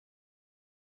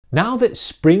Now that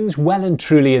spring's well and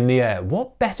truly in the air,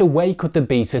 what better way could there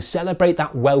be to celebrate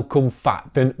that welcome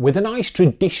fact than with a nice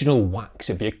traditional wax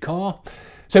of your car?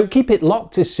 So keep it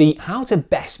locked to see how to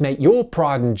best make your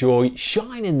pride and joy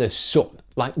shine in the sun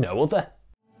like no other.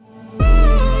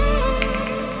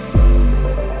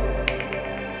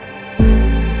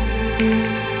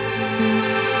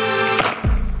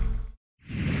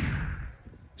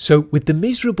 So with the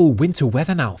miserable winter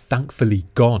weather now thankfully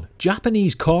gone,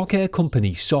 Japanese car care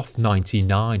company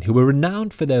Soft99, who are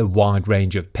renowned for their wide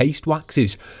range of paste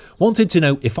waxes, wanted to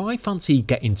know if I fancy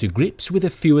getting to grips with a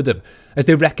few of them, as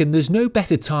they reckon there's no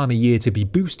better time of year to be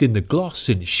boosting the gloss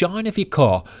and shine of your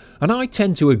car, and I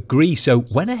tend to agree, so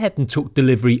went ahead and took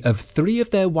delivery of 3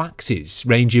 of their waxes,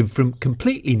 ranging from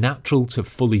completely natural to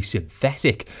fully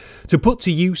synthetic, to put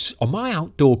to use on my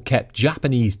outdoor kept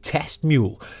Japanese test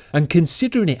mule, and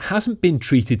considering it hasn't been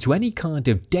treated to any kind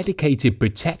of dedicated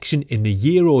protection in the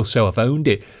year or so I've owned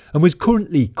it, and was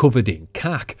currently covered in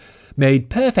cack, made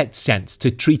perfect sense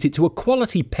to treat it to a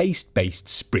quality paste-based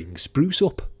spring spruce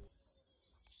up.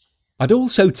 I'd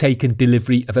also taken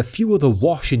delivery of a few other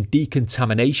wash and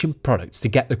decontamination products to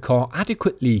get the car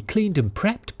adequately cleaned and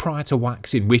prepped prior to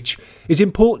waxing, which is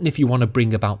important if you want to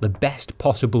bring about the best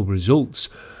possible results.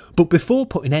 But before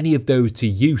putting any of those to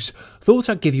use, thought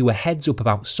I'd give you a heads up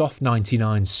about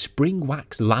Soft99's Spring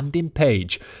Wax landing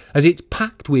page, as it's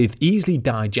packed with easily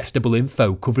digestible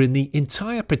info covering the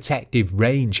entire protective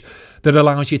range that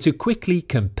allows you to quickly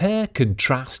compare,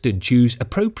 contrast and choose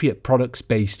appropriate products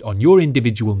based on your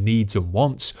individual needs and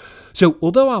wants. So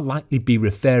although I'll likely be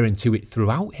referring to it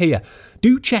throughout here,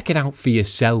 do check it out for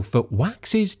yourself at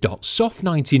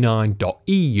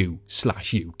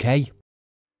waxes.soft99.eu/UK.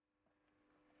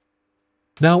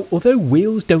 Now, although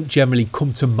wheels don't generally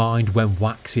come to mind when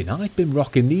waxing, I've been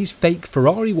rocking these fake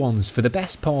Ferrari ones for the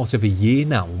best part of a year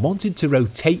now and wanted to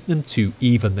rotate them to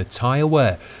even the tyre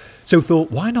wear. So thought,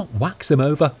 why not wax them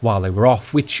over while they were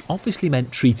off, which obviously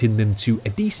meant treating them to a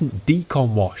decent decon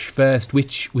wash first,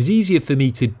 which was easier for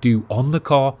me to do on the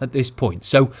car at this point.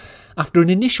 So after an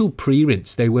initial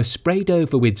pre-rinse, they were sprayed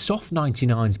over with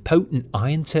Soft99's potent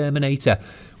iron terminator,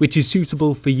 which is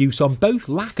suitable for use on both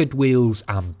lacquered wheels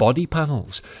and body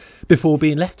panels, before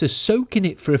being left to soak in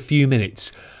it for a few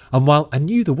minutes. And while I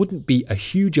knew there wouldn't be a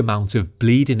huge amount of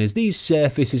bleeding as these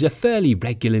surfaces are fairly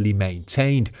regularly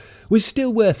maintained, was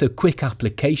still worth a quick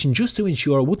application just to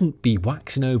ensure I wouldn't be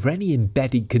waxing over any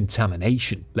embedded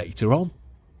contamination later on.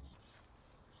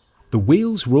 The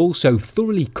wheels were also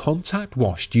thoroughly contact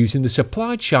washed using the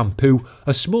supplied shampoo,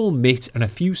 a small mitt and a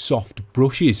few soft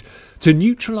brushes to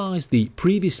neutralise the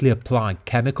previously applied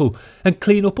chemical and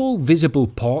clean up all visible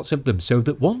parts of them, so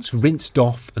that once rinsed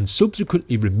off and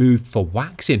subsequently removed for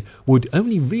waxing would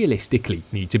only realistically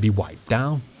need to be wiped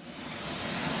down.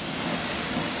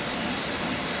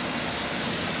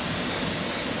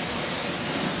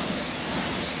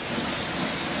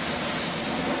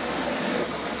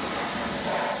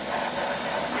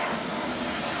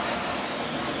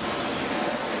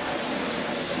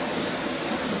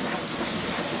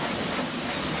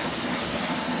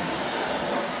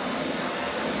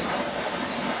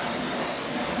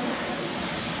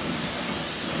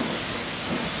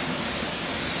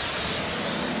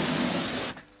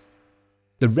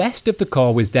 The rest of the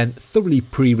car was then thoroughly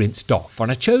pre-rinsed off,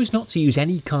 and I chose not to use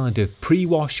any kind of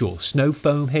pre-wash or snow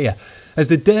foam here, as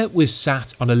the dirt was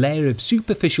sat on a layer of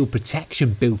superficial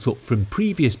protection built up from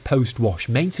previous post-wash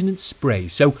maintenance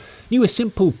sprays, so knew a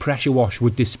simple pressure wash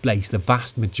would displace the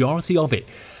vast majority of it.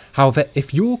 However,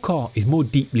 if your car is more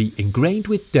deeply ingrained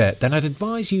with dirt, then I'd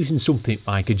advise using something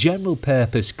like a general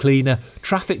purpose cleaner,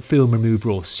 traffic film remover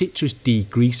or citrus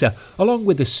degreaser, along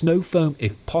with a snow foam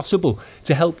if possible,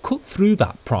 to help cut through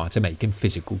that prior to making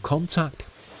physical contact.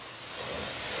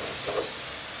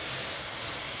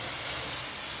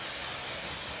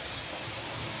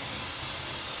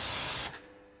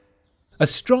 A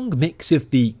strong mix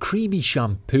of the creamy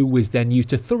shampoo was then used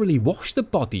to thoroughly wash the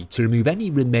body to remove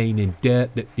any remaining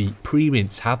dirt that the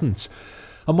pre-rinse hadn't.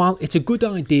 And while it's a good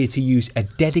idea to use a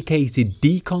dedicated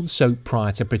decon soap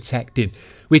prior to protecting,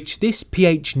 which this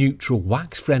pH neutral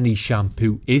wax friendly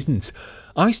shampoo isn't,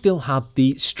 I still had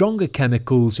the stronger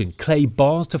chemicals and clay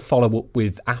bars to follow up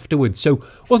with afterwards, so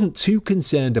wasn't too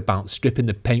concerned about stripping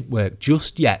the paintwork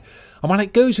just yet. And while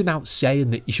it goes without saying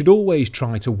that you should always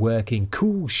try to work in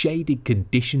cool shaded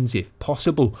conditions if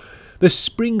possible, The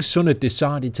spring sun had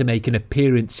decided to make an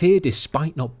appearance here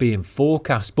despite not being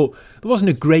forecast, but there wasn't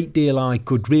a great deal I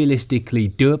could realistically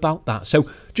do about that, so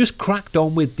just cracked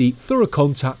on with the thorough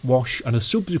contact wash and a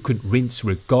subsequent rinse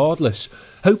regardless,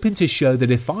 hoping to show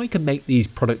that if I can make these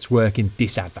products work in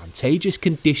disadvantageous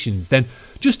conditions, then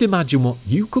just imagine what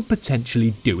you could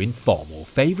potentially do in far more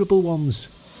favourable ones.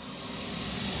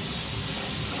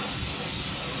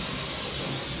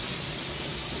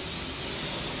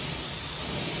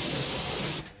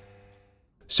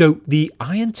 So the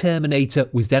iron terminator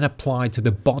was then applied to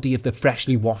the body of the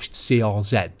freshly washed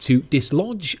CRZ to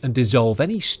dislodge and dissolve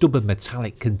any stubborn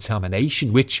metallic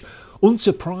contamination, which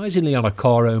unsurprisingly on a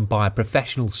car owned by a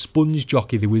professional sponge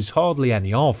jockey there was hardly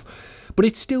any of. But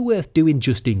it's still worth doing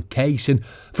just in case, and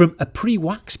from a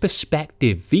pre-wax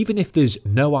perspective, even if there's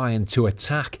no iron to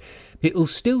attack, it'll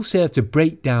still serve to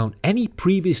break down any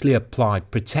previously applied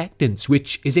protectants,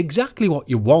 which is exactly what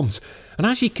you want. And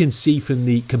as you can see from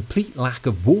the complete lack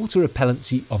of water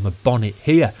repellency on the bonnet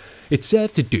here, it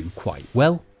served to do quite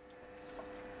well.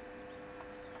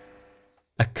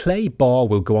 A clay bar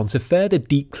will go on to further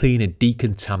deep clean and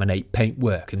decontaminate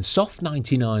paintwork, and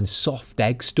Soft99's soft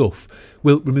egg stuff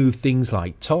will remove things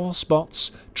like tar spots,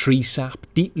 tree sap,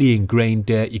 deeply ingrained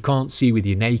dirt you can't see with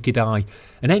your naked eye,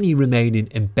 and any remaining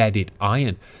embedded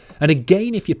iron. And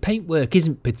again, if your paintwork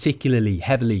isn't particularly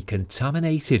heavily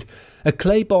contaminated, a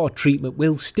clay bar treatment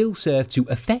will still serve to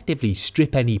effectively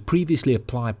strip any previously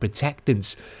applied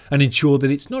protectants and ensure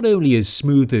that it's not only as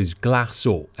smooth as glass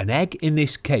or an egg in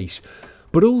this case,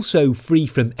 but also free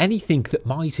from anything that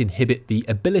might inhibit the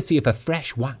ability of a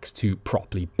fresh wax to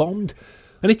properly bond.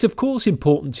 And it's of course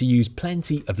important to use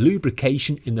plenty of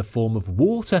lubrication in the form of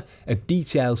water, a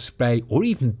detail spray, or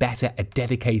even better, a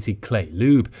dedicated clay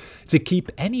lube to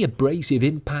keep any abrasive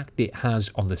impact it has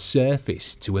on the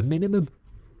surface to a minimum.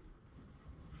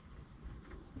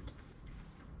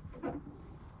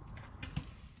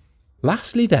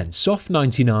 Lastly then,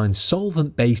 Soft99's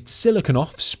solvent-based silicone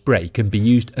off spray can be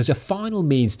used as a final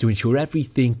means to ensure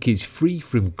everything is free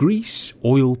from grease,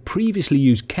 oil, previously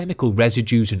used chemical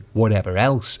residues and whatever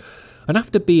else, and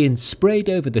after being sprayed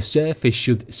over the surface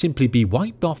should simply be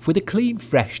wiped off with a clean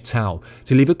fresh towel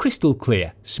to leave a crystal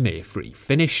clear, smear-free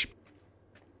finish.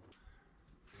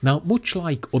 Now, much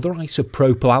like other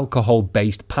isopropyl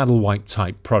alcohol-based paddle wipe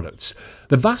type products,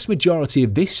 the vast majority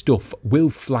of this stuff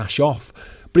will flash off,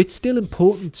 but it's still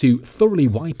important to thoroughly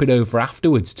wipe it over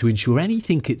afterwards to ensure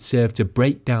anything it served to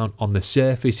break down on the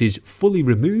surface is fully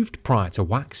removed prior to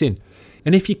waxing.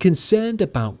 And if you're concerned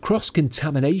about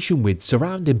cross-contamination with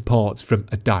surrounding parts from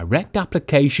a direct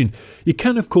application, you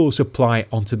can of course apply it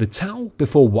onto the towel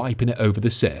before wiping it over the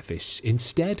surface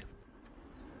instead.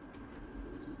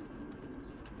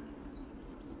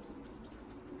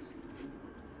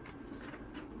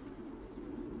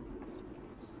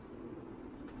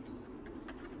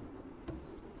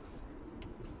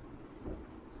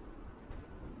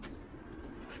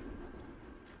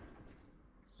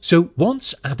 So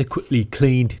once adequately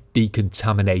cleaned,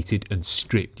 decontaminated and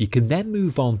stripped, you can then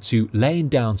move on to laying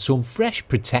down some fresh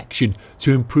protection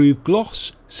to improve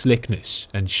gloss, slickness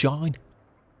and shine.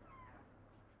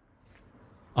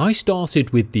 I started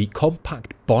with the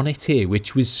compact bonnet here,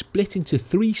 which was split into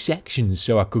 3 sections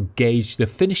so I could gauge the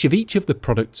finish of each of the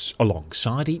products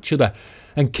alongside each other,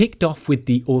 and kicked off with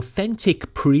the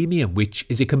Authentic Premium, which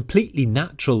is a completely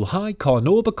natural high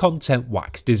carnauba content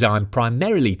wax designed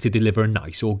primarily to deliver a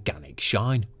nice organic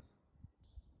shine.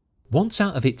 Once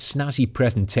out of its snazzy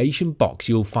presentation box,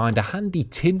 you'll find a handy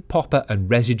tin popper and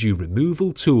residue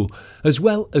removal tool, as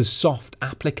well as soft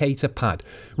applicator pad,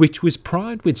 which was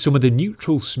primed with some of the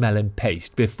neutral smelling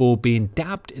paste before being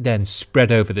dabbed then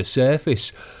spread over the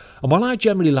surface. And while I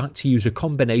generally like to use a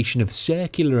combination of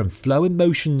circular and flowing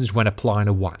motions when applying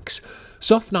a wax,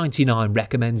 Soft99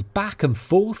 recommends back and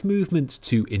forth movements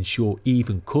to ensure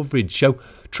even coverage, so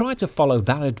try to follow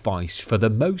that advice for the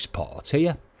most part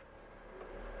here.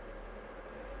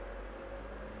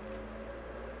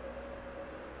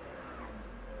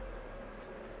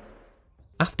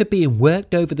 After being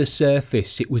worked over the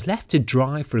surface, it was left to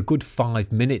dry for a good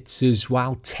 5 minutes, as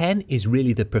while 10 is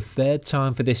really the preferred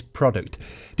time for this product,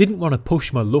 didn't want to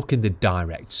push my luck in the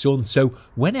direct sun, so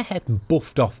went ahead and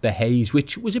buffed off the haze,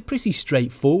 which was a pretty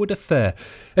straightforward affair,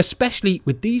 especially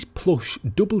with these plush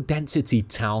double density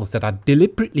towels that I'd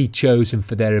deliberately chosen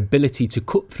for their ability to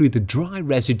cut through the dry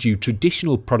residue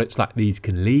traditional products like these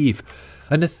can leave.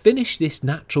 And the finish this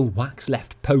natural wax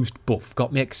left post-buff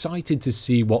got me excited to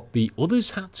see what the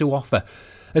others had to offer,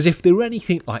 as if they were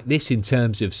anything like this in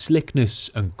terms of slickness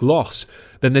and gloss,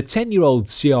 then the 10-year-old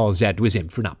CRZ was in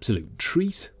for an absolute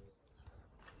treat.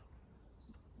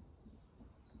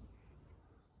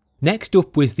 Next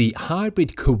up was the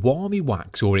hybrid Kiwami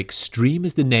wax, or extreme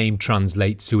as the name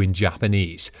translates to in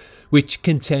Japanese, which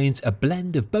contains a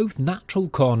blend of both natural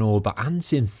carnauba and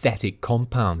synthetic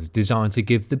compounds designed to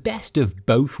give the best of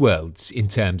both worlds in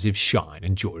terms of shine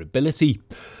and durability.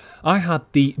 I had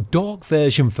the dark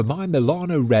version for my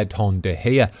Milano Red Honda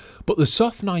here, but the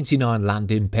Soft99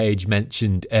 landing page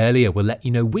mentioned earlier will let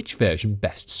you know which version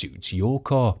best suits your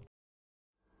car.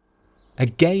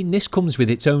 Again, this comes with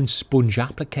its own sponge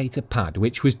applicator pad,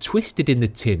 which was twisted in the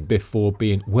tin before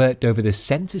being worked over the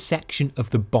centre section of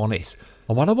the bonnet.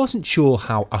 And while I wasn't sure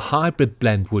how a hybrid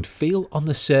blend would feel on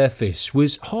the surface, it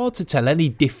was hard to tell any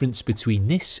difference between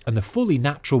this and the fully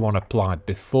natural one applied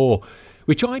before,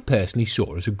 which I personally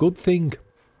saw as a good thing.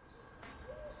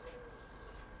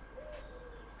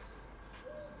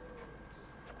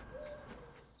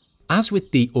 As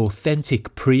with the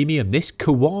authentic premium, this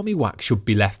Kiwami wax should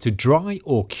be left to dry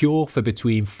or cure for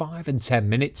between 5 and 10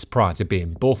 minutes prior to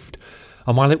being buffed.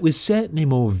 And while it was certainly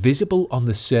more visible on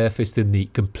the surface than the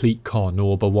complete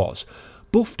carnauba was,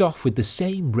 buffed off with the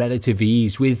same relative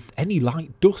ease, with any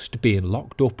light dust being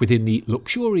locked up within the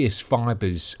luxurious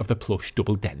fibres of the plush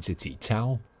double density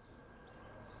towel.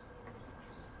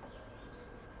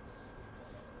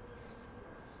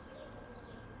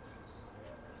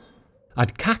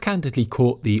 I'd cack-handedly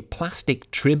caught the plastic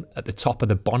trim at the top of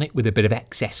the bonnet with a bit of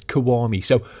excess Kiwami,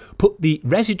 so put the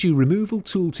residue removal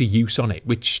tool to use on it,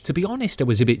 which to be honest I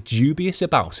was a bit dubious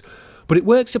about, but it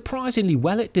worked surprisingly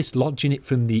well at dislodging it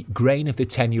from the grain of the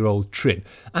 10-year-old trim,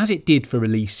 as it did for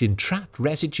releasing trapped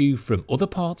residue from other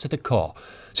parts of the car,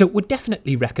 so would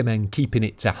definitely recommend keeping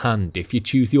it to hand if you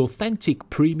choose the authentic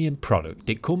premium product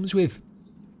it comes with.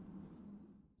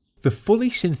 The fully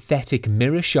synthetic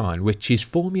mirror shine, which is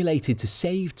formulated to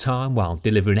save time while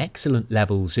delivering excellent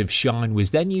levels of shine, was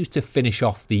then used to finish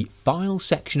off the final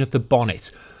section of the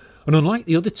bonnet. And unlike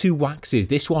the other two waxes,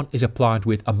 this one is applied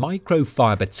with a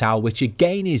microfiber towel, which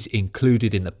again is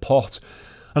included in the pot.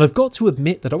 And I've got to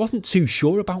admit that I wasn't too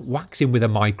sure about waxing with a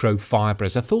microfiber,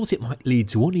 as I thought it might lead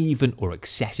to uneven or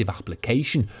excessive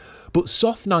application. But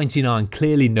Soft99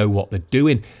 clearly know what they're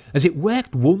doing, as it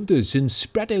worked wonders and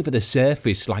spread over the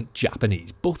surface like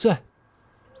Japanese butter.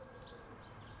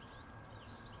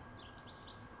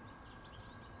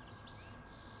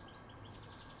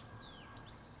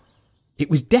 It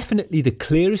was definitely the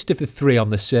clearest of the three on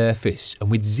the surface,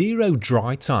 and with zero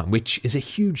dry time, which is a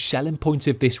huge selling point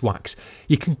of this wax,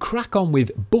 you can crack on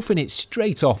with buffing it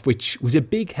straight off, which was a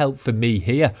big help for me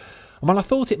here. And while I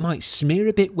thought it might smear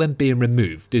a bit when being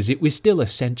removed, as it was still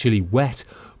essentially wet,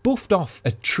 buffed off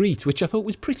a treat, which I thought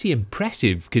was pretty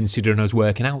impressive considering I was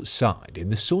working outside in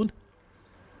the sun.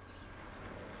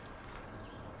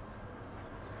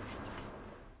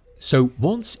 So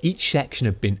once each section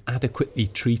had been adequately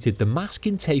treated, the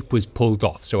masking tape was pulled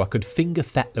off so I could finger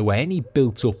fettle away any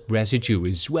built up residue,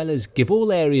 as well as give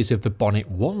all areas of the bonnet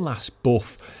one last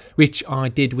buff, which I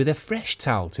did with a fresh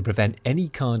towel to prevent any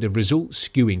kind of result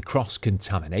skewing cross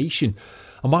contamination.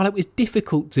 And while it was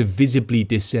difficult to visibly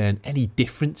discern any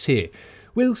difference here,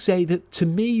 we'll say that to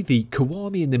me the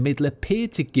Kiwami in the middle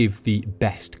appeared to give the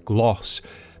best gloss.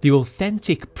 The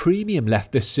authentic premium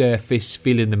left the surface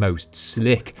feeling the most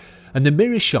slick, and the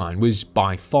mirror shine was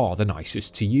by far the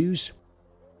nicest to use.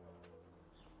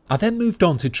 I then moved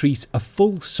on to treat a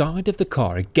full side of the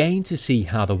car again to see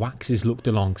how the waxes looked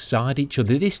alongside each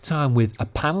other, this time with a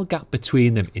panel gap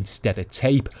between them instead of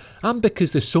tape, and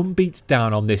because the sun beats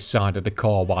down on this side of the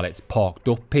car while it's parked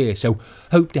up here, so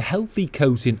hoped a healthy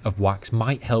coating of wax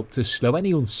might help to slow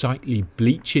any unsightly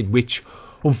bleaching, which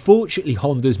unfortunately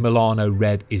Honda's Milano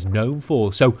Red is known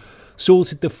for. So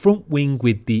sorted the front wing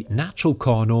with the natural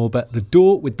carnauba, the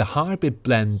door with the hybrid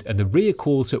blend, and the rear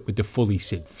quarter with the fully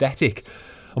synthetic.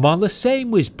 And while the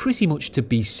same was pretty much to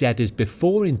be said as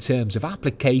before in terms of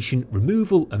application,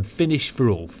 removal and finish for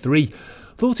all three,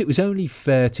 thought it was only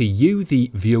fair to you,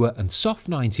 the viewer, and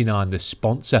Soft99, the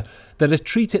sponsor, that I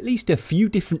treat at least a few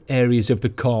different areas of the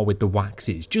car with the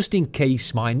waxes, just in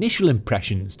case my initial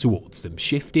impressions towards them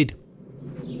shifted.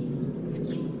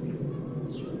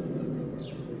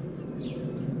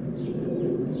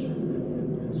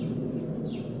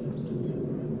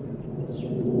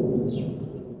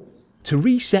 To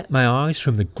reset my eyes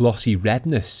from the glossy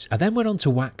redness, I then went on to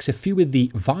wax a few of the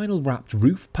vinyl wrapped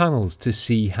roof panels to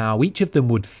see how each of them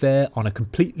would fare on a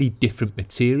completely different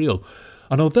material.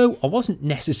 And although I wasn't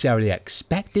necessarily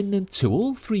expecting them to,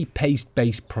 all three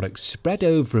paste-based products spread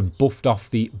over and buffed off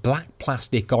the black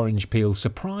plastic orange peel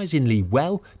surprisingly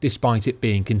well, despite it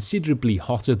being considerably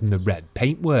hotter than the red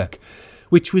paintwork.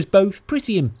 which was both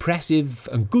pretty impressive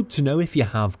and good to know if you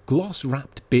have gloss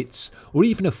wrapped bits or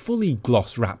even a fully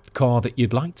gloss wrapped car that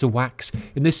you'd like to wax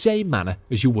in the same manner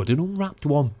as you would an unwrapped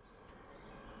one.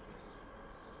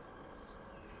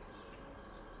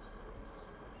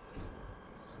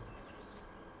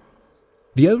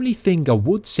 The only thing I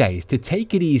would say is to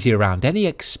take it easy around any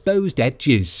exposed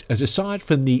edges, as aside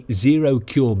from the zero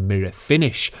cure mirror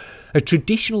finish, a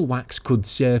traditional wax could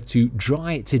serve to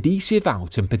dry its adhesive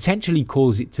out and potentially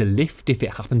cause it to lift if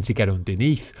it happened to get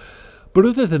underneath. But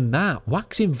other than that,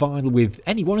 waxing vinyl with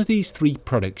any one of these three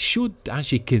products should,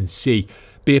 as you can see,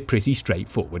 be a pretty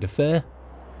straightforward affair.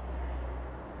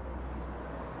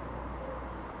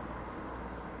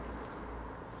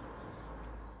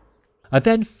 I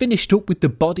then finished up with the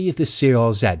body of the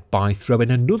CRZ by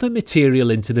throwing another material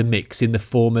into the mix in the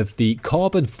form of the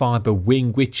carbon fibre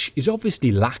wing, which is obviously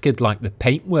lacquered like the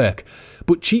paintwork,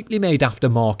 but cheaply made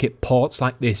aftermarket parts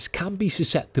like this can be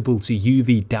susceptible to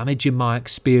UV damage in my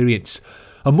experience.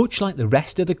 And much like the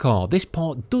rest of the car, this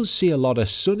part does see a lot of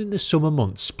sun in the summer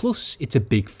months, plus it's a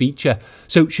big feature,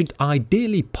 so it should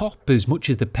ideally pop as much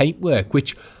as the paintwork,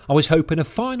 which I was hoping a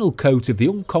final coat of the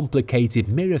uncomplicated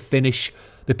mirror finish,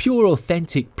 the pure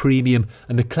authentic premium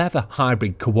and the clever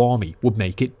hybrid Kiwami would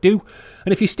make it do.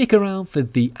 And if you stick around for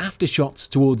the aftershots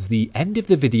towards the end of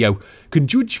the video, can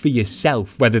judge for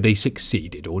yourself whether they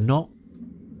succeeded or not.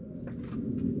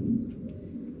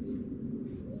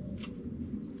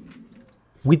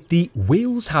 With the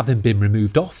wheels having been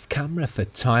removed off camera for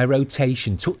tyre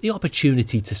rotation, took the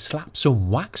opportunity to slap some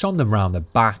wax on them round the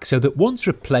back so that once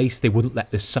replaced they wouldn't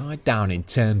let the side down in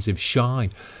terms of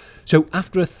shine. So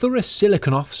after a thorough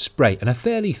silicone off spray and a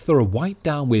fairly thorough wipe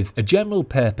down with a general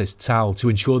purpose towel to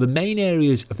ensure the main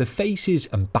areas of the faces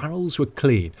and barrels were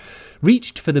clean,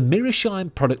 reached for the mirror shine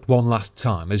product one last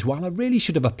time, as while I really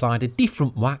should have applied a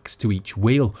different wax to each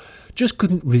wheel, just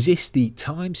couldn't resist the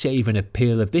time saving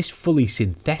appeal of this fully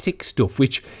synthetic stuff,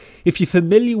 which if you're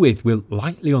familiar with will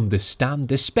likely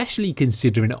understand, especially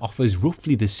considering it offers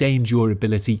roughly the same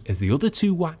durability as the other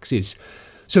two waxes.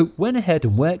 So went ahead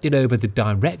and worked it over the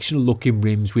directional looking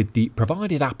rims with the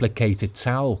provided applicator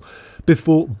towel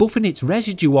before buffing its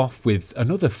residue off with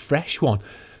another fresh one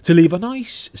to leave a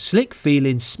nice slick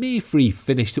feeling smear free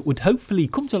finish that would hopefully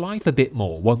come to life a bit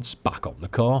more once back on the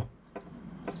car.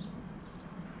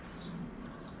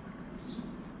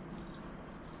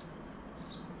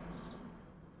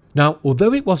 Now,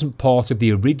 although it wasn't part of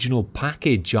the original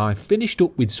package, I finished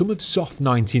up with some of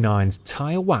Soft99's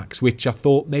tyre wax, which I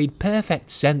thought made perfect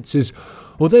sense, as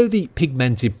although the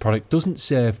pigmented product doesn't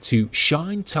serve to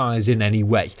shine tyres in any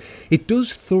way, it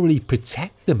does thoroughly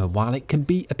protect them, and while it can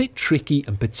be a bit tricky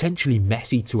and potentially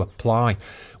messy to apply,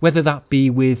 whether that be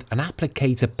with an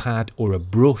applicator pad or a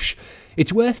brush,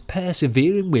 it's worth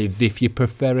persevering with if you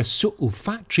prefer a subtle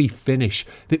factory finish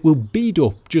that will bead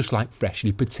up just like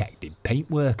freshly protected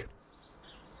paintwork.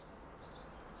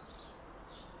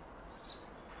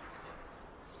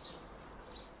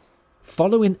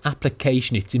 Following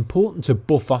application, it's important to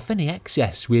buff off any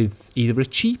excess with either a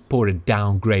cheap or a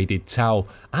downgraded towel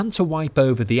and to wipe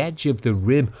over the edge of the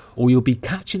rim, or you'll be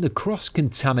catching the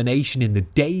cross-contamination in the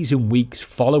days and weeks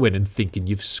following and thinking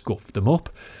you've scuffed them up.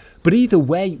 But either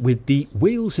way, with the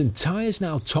wheels and tyres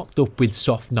now topped up with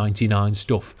Soft99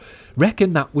 stuff,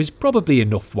 reckon that was probably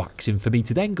enough waxing for me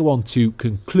to then go on to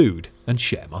conclude and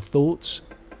share my thoughts.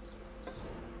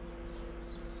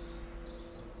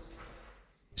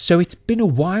 So it's been a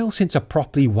while since I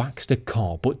properly waxed a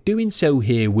car, but doing so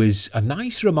here was a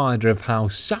nice reminder of how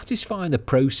satisfying the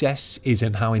process is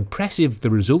and how impressive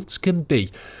the results can be,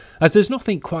 as there's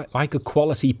nothing quite like a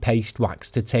quality paste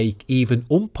wax to take even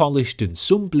unpolished and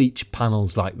sun-bleached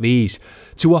panels like these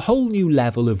to a whole new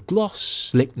level of gloss,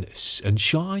 slickness and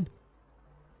shine.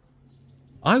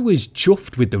 I was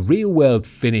chuffed with the real world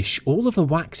finish all of the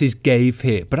waxes gave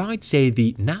here, but I'd say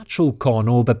the natural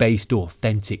Carnauba based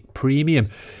authentic premium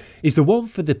is the one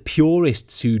for the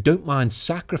purists who don't mind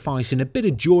sacrificing a bit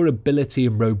of durability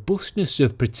and robustness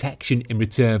of protection in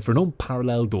return for an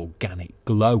unparalleled organic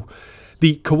glow.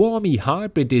 The Kiwami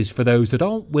hybrid is for those that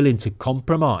aren't willing to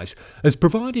compromise, as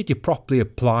provided you properly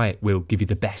apply it will give you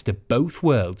the best of both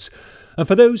worlds. And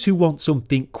for those who want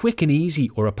something quick and easy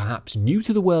or are perhaps new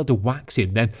to the world of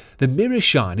waxing, then the Mirror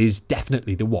Shine is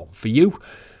definitely the one for you.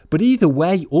 But either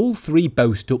way, all three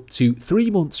boast up to 3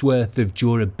 months worth of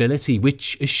durability,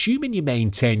 which, assuming you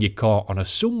maintain your car on a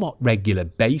somewhat regular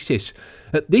basis,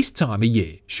 at this time of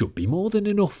year should be more than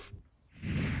enough.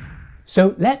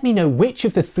 So let me know which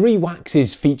of the 3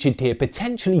 waxes featured here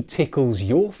potentially tickles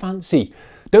your fancy.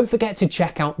 Don't forget to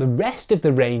check out the rest of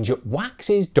the range at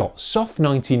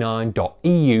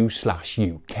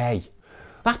waxes.soft99.eu/UK.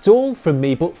 That's all from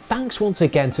me, but thanks once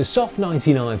again to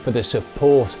Soft99 for the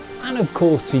support, and of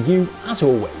course to you as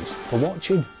always for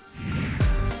watching.